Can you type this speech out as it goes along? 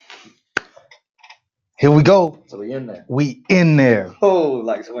Here we go. So we in there. We in there. Oh,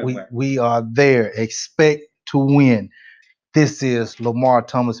 like swimwear. We are there. Expect to win. This is Lamar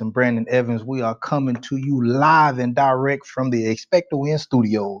Thomas and Brandon Evans. We are coming to you live and direct from the Expect to Win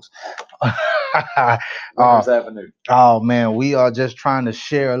studios. Winners Avenue. Oh man, we are just trying to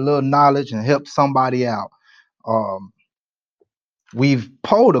share a little knowledge and help somebody out. Um, we've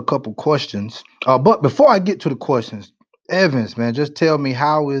polled a couple questions, but before I get to the questions, Evans, man, just tell me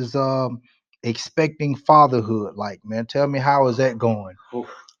how is expecting fatherhood like, man? Tell me how is that going? Oof.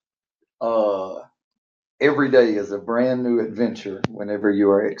 Every day is a brand new adventure whenever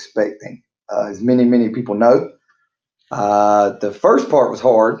you are expecting. As many people know, the first part was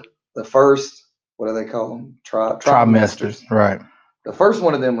hard. The first, what do they call them? Trimesters. Right? The first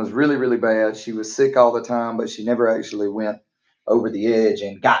one of them was really bad. She was sick all the time, but she never actually went over the edge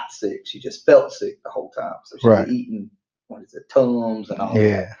and got sick. She just felt sick the whole time. So she was eating, what is it, Tums and all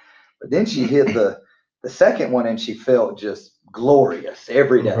that. But then she hit the second one and she felt just glorious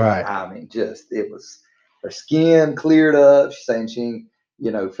every day. Right. I mean, just it was her skin cleared up. She's saying she,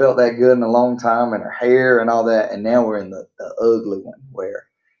 felt that good in a long time, and her hair and all that. And now we're in the ugly one where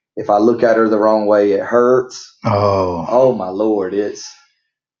if I look at her the wrong way, it hurts. Oh my Lord, it's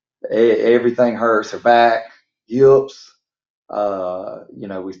everything hurts. Her back, hips.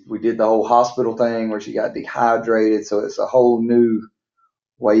 We did the whole hospital thing where she got dehydrated, so it's a whole new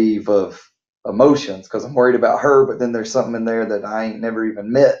wave of emotions because I'm worried about her, but then there's something in there that I ain't never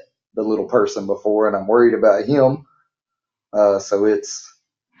even met the little person before, and I'm worried about him. So it's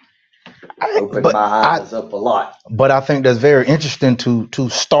opened my eyes up a lot. But I think that's very interesting to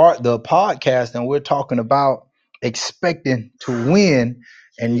start the podcast, and we're talking about expecting to win,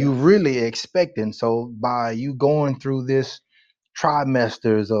 and you really expecting. So by you going through this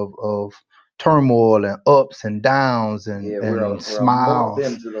trimesters of turmoil and ups and downs and we're smiles. A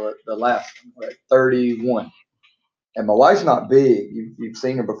month into the last one, we're at 31. And my wife's not big. You've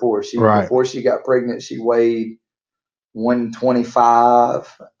seen her before. Before she got pregnant, she weighed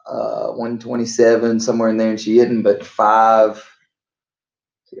 125, 127, somewhere in there, and she isn't but five.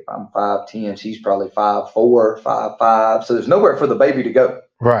 See, if I'm 5'10", she's probably 5'4", 5'5". So there's nowhere for the baby to go.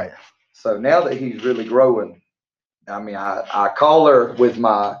 Right. So now that he's really growing, I mean, I call her with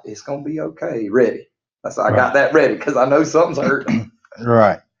my "it's gonna be okay" ready. I got that ready because I know something's hurting.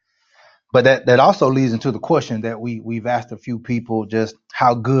 Right. But that also leads into the question that we've asked a few people: just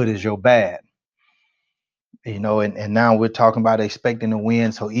how good is your bad? And now we're talking about expecting to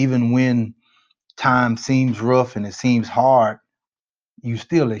win. So even when time seems rough and it seems hard, you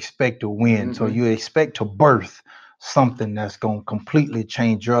still expect to win. Mm-hmm. So you expect to birth something that's going to completely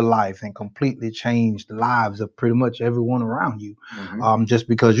change your life and completely change the lives of pretty much everyone around you. Mm-hmm. Just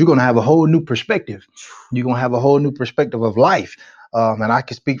because you're going to have a whole new perspective. You're going to have a whole new perspective of life. And I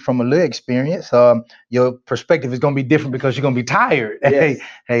can speak from a little experience. Your perspective is going to be different because you're going to be tired. Yes.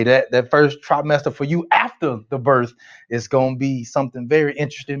 Hey, that first trimester for you after the birth is going to be something very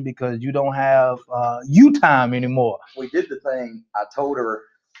interesting because you don't have you time anymore. We did the thing. I told her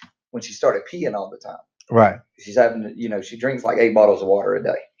when she started peeing all the time. Right. She's having, she drinks like 8 bottles of water a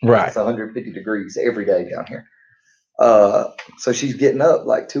day. Right. It's 150 degrees every day down here. So she's getting up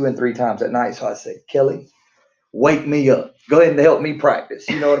like 2 and 3 times at night. So I said, Kelly, wake me up. Go ahead and help me practice.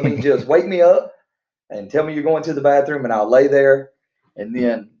 You know what I mean? Just wake me up and tell me you're going to the bathroom, and I'll lay there. And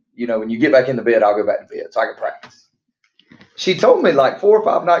then, when you get back in the bed, I'll go back to bed so I can practice. She told me like 4 or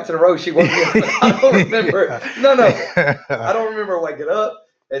 5 nights in a row she woke me up. I don't remember. No. I don't remember waking up.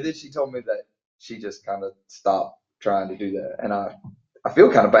 And then she told me that she just kind of stopped trying to do that. And I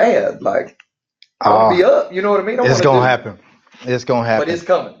feel kind of bad. Like, I want to be up. You know what I mean? It's going to happen. It's going to happen. But it's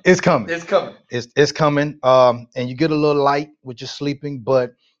coming. It's coming. It's coming. It's coming. And you get a little light with your sleeping,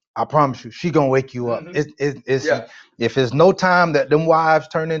 but I promise you, she gonna wake you up. Mm-hmm. If it's no time that them wives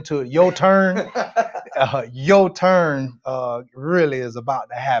turn into your turn, your turn really is about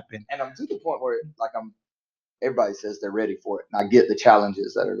to happen. And I'm to the point where everybody says they're ready for it, and I get the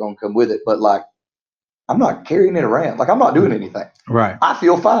challenges that are gonna come with it, but like I'm not carrying it around. Like I'm not doing anything. Right. I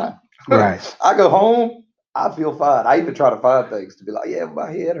feel fine. Right. I go home, I feel fine. I even try to find things to be like, yeah, my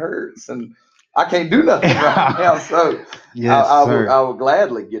head hurts and I can't do nothing right now. So yes, I will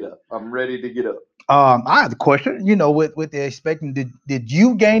gladly get up. I'm ready to get up. I have a question. With the expecting, did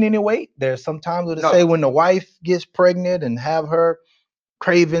you gain any weight? There's sometimes what they say when the wife gets pregnant and have her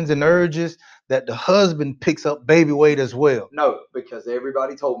cravings and urges that the husband picks up baby weight as well. No, because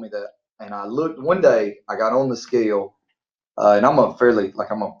everybody told me that. And I looked one day, I got on the scale, and I'm a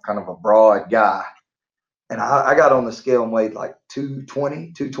kind of a broad guy. And I got on the scale and weighed like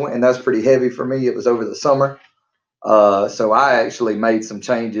 220, and that's pretty heavy for me. It was over the summer. So I actually made some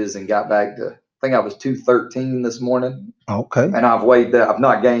changes and got back to think I was 213 this morning. Okay. And I've weighed that. I've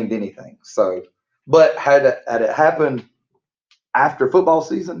not gained anything. So, but had it happened after football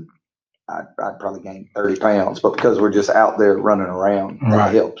season, I'd probably gain 30 pounds. But because we're just out there running around,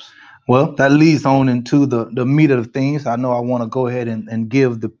 that helps. Well, that leads on into the meat of things. I know I want to go ahead and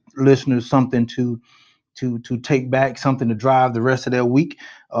give the listeners something to take back, something to drive the rest of their week.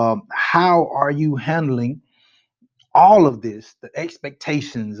 How are you handling all of this, the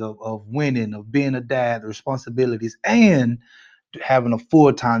expectations of winning, of being a dad, the responsibilities, and having a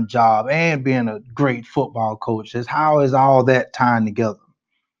full-time job and being a great football coach? How is all that tying together?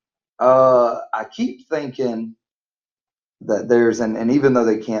 I keep thinking that and even though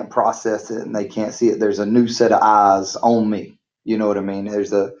they can't process it and they can't see it, there's a new set of eyes on me. You know what I mean?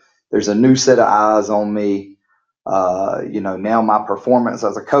 There's a new set of eyes on me. Now my performance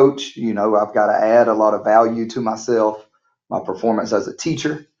as a coach, I've got to add a lot of value to myself. My performance as a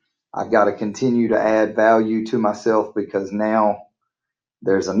teacher, I've got to continue to add value to myself because now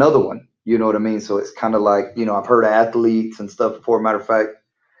there's another one. You know what I mean? So it's kind of like, I've heard athletes and stuff before. Matter of fact,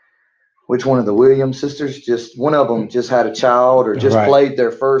 which one of the Williams sisters? Just one of them just had a child or just played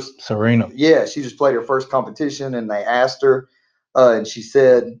their first. Serena. Yeah, she just played her first competition, and they asked her, and she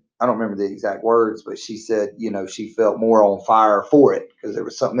said, I don't remember the exact words, but she said, she felt more on fire for it because there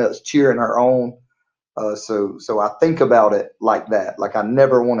was something else cheering her on. So I think about it like that. Like I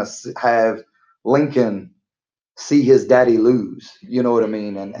never want to have Lincoln see his daddy lose. You know what I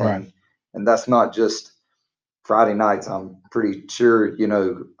mean? And that's not just Friday nights. I'm pretty sure,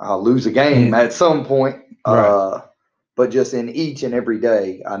 I'll lose a game at some point. But just in each and every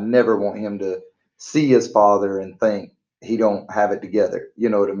day, I never want him to see his father and think he don't have it together. You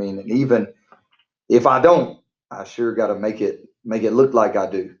know what I mean? And even if I don't, I sure got to make it look like I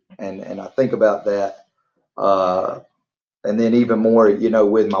do. And I think about that. And then even more,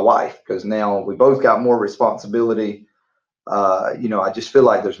 with my wife, because now we both got more responsibility. I just feel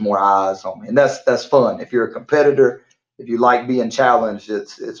like there's more eyes on me, and that's fun. If you're a competitor, if you like being challenged,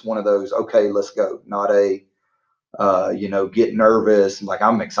 it's one of those. Okay, let's go. Not a, get nervous. Like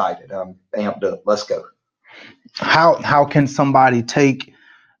I'm excited. I'm amped up. Let's go. How can somebody take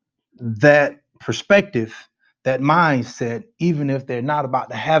that perspective, that mindset, even if they're not about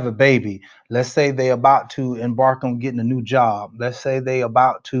to have a baby? Let's say they're about to embark on getting a new job. Let's say they're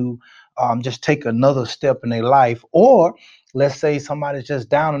about to just take another step in their life, or let's say somebody's just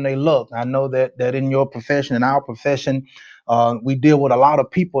down in their luck. I know that in your profession, in our profession, we deal with a lot of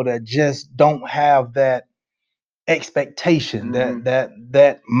people that just don't have that expectation,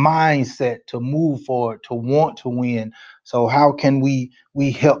 that mindset to move forward, to want to win. So how can we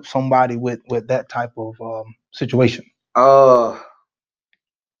help somebody with that type of situation?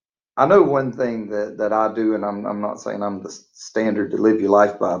 I know one thing that I do, and I'm not saying I'm the standard to live your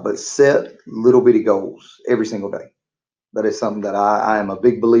life by, but set little bitty goals every single day. That is something that I am a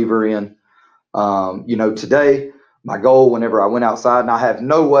big believer in. Today, my goal whenever I went outside, and I have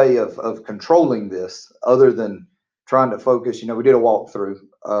no way of controlling this other than trying to focus. We did a walkthrough,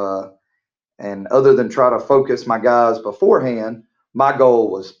 and other than try to focus my guys beforehand, my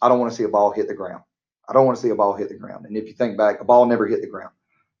goal was I don't want to see a ball hit the ground. I don't want to see a ball hit the ground. And if you think back, a ball never hit the ground.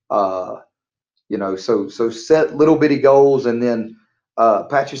 So set little bitty goals, and then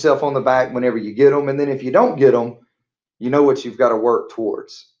pat yourself on the back whenever you get them. And then if you don't get them, you know what you've got to work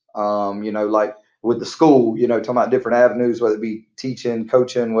towards. Like with the school, talking about different avenues, whether it be teaching,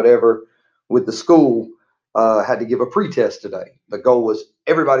 coaching, whatever. With the school, had to give a pretest today. The goal was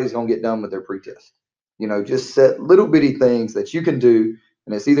everybody's going to get done with their pretest. Just set little bitty things that you can do,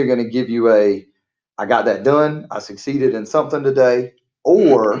 and it's either going to give you I got that done, I succeeded in something today,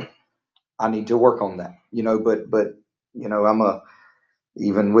 or I need to work on that. But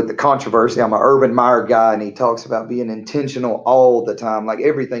even with the controversy, I'm an Urban Meyer guy, and he talks about being intentional all the time. Like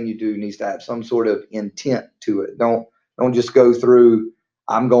everything you do needs to have some sort of intent to it. Don't just go through,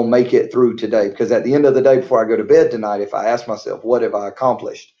 I'm going to make it through today. Because at the end of the day, before I go to bed tonight, if I ask myself, what have I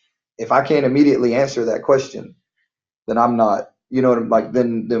accomplished? If I can't immediately answer that question, then I'm not,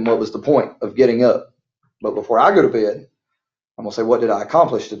 then what was the point of getting up? But before I go to bed, I'm going to say, what did I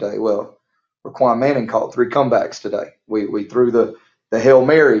accomplish today? Well, Raquan Manning caught 3 comebacks today. We threw the Hail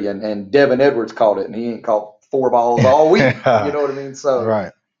Mary, and Devin Edwards caught it, and he ain't caught 4 balls all week. You know what I mean?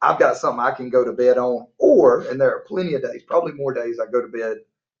 So I've got something I can go to bed on, and there are plenty of days, probably more days I go to bed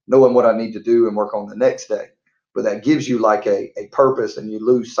knowing what I need to do and work on the next day. But that gives you like a purpose, and you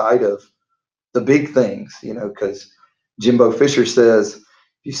lose sight of the big things, because Jimbo Fisher says,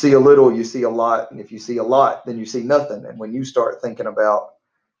 if you see a little, you see a lot. And if you see a lot, then you see nothing. And when you start thinking about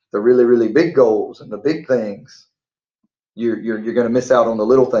the really, really big goals and the big things, you're going to miss out on the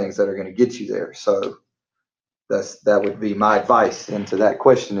little things that are going to get you there. So that would be my advice into that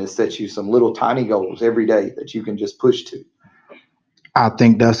question, is set you some little tiny goals every day that you can just push to. I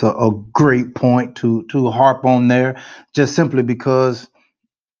think that's a great point to harp on there, just simply because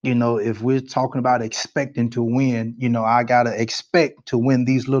if we're talking about expecting to win, I gotta expect to win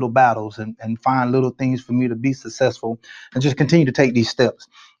these little battles and find little things for me to be successful and just continue to take these steps.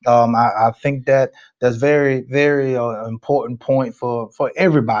 I think that's very, very important point for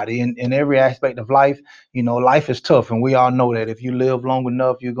everybody in every aspect of life. Life is tough, and we all know that if you live long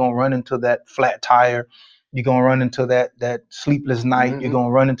enough, you're gonna run into that flat tire. You're gonna run into that sleepless night. You're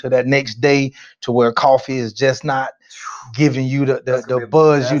gonna run into that next day to where coffee is just not giving you the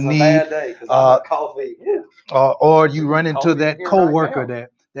buzz you need. Bad day, 'cause I got coffee. Or you run into Coffee that here right coworker now.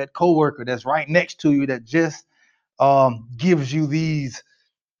 that coworker that's right next to you that just gives you these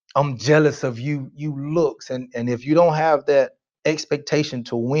I'm jealous of you looks. And if you don't have that expectation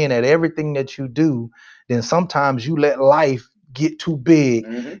to win at everything that you do, then sometimes you let life get too big,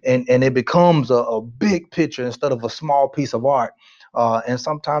 and it becomes a big picture instead of a small piece of art. And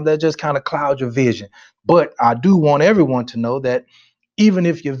sometimes that just kind of clouds your vision. But I do want everyone to know that even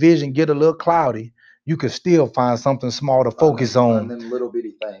if your vision get a little cloudy, you can still find something small to focus Find on. them little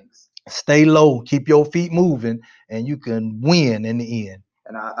bitty things. Stay low, keep your feet moving, and you can win in the end.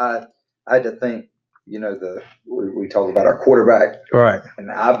 And I had to think, we talk about our quarterback, Right.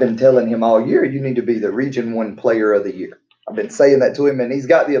 and I've been telling him all year, you need to be the Region 1 Player of the Year. I've been saying that to him, and he's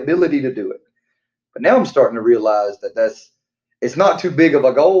got the ability to do it. But now I'm starting to realize that it's not too big of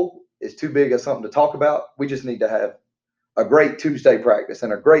a goal. It's too big of something to talk about. We just need to have a great Tuesday practice,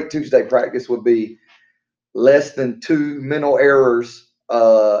 and a great Tuesday practice would be less than 2 mental errors,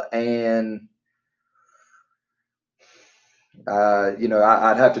 and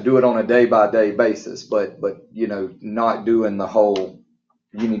I'd have to do it on a day by day basis, but not doing the whole.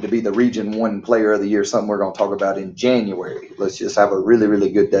 You need to be the Region 1 Player of the Year. Something we're going to talk about in January. Let's just have a really, really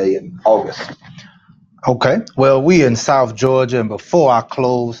good day in August. Okay. Well, we in South Georgia, and before I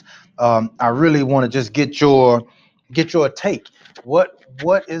close, I really want to just get your take. What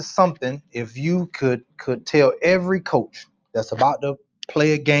is something, if you could tell every coach that's about to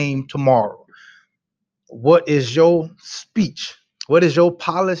play a game tomorrow, what is your speech? What is your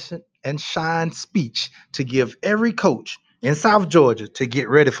polish and shine speech to give every coach in South Georgia to get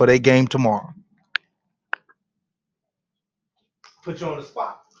ready for their game tomorrow? Put you on the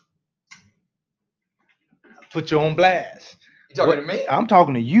spot. Put you on blast. You talking to me? I'm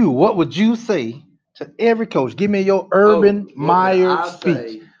talking to you. What would you say to every coach? Give me your Urban Meyer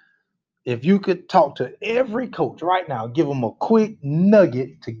speech. If you could talk to every coach right now, give them a quick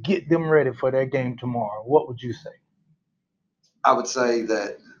nugget to get them ready for their game tomorrow, what would you say? I would say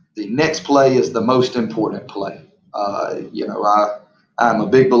that the next play is the most important play. I'm a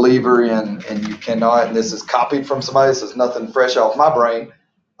big believer in, and you cannot, and this is copied from somebody, this is nothing fresh off my brain.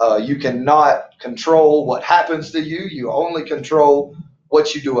 You cannot control what happens to you. You only control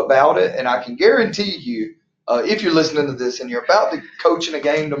what you do about it. And I can guarantee you, if you're listening to this and you're about to coach in a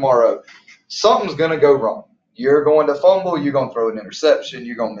game tomorrow, something's going to go wrong. You're going to fumble, you're going to throw an interception,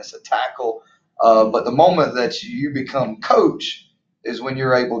 you're going to miss a tackle. But the moment that you become coach is when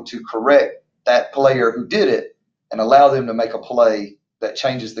you're able to correct that player who did it and allow them to make a play that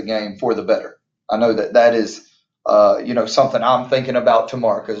changes the game for the better. I know that is, something I'm thinking about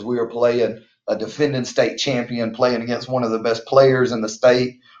tomorrow, because we are playing a defending state champion, playing against one of the best players in the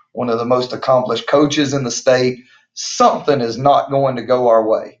state, one of the most accomplished coaches in the state. Something is not going to go our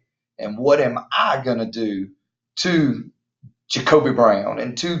way. And what am I going to do to Jacoby Brown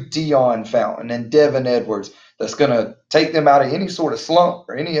and to Dion Fountain and Devin Edwards that's going to take them out of any sort of slump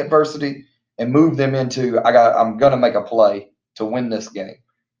or any adversity and move them into I'm going to make a play to win this game.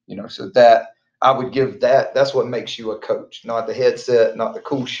 So that I would give that's what makes you a coach, not the headset, not the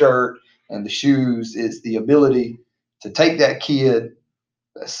cool shirt and the shoes. It's the ability to take that kid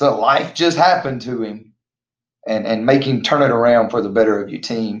so life just happened to him and make him turn it around for the better of your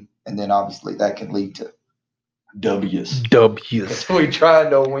team. And then obviously that can lead to W's. W's. We trying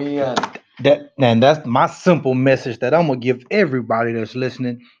to win. That's my simple message that I'm gonna give everybody that's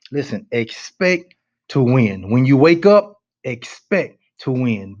listening. Listen, expect to win. When you wake up, expect to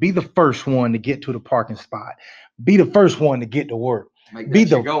win. Be the first one to get to the parking spot. Be the first one to get to work. Make that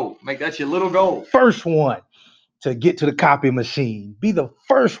your goal. Make that your little goal. First one to get to the copy machine. Be the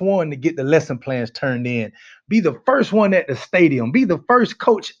first one to get the lesson plans turned in. Be the first one at the stadium. Be the first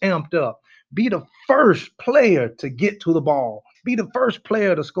coach amped up. Be the first player to get to the ball. Be the first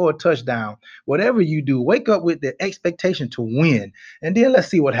player to score a touchdown. Whatever you do, wake up with the expectation to win. And then let's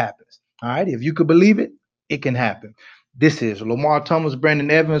see what happens. All right. If you could believe it, it can happen. This is Lamar Thomas,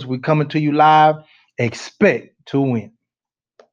 Brandon Evans. We coming to you live. Expect to win.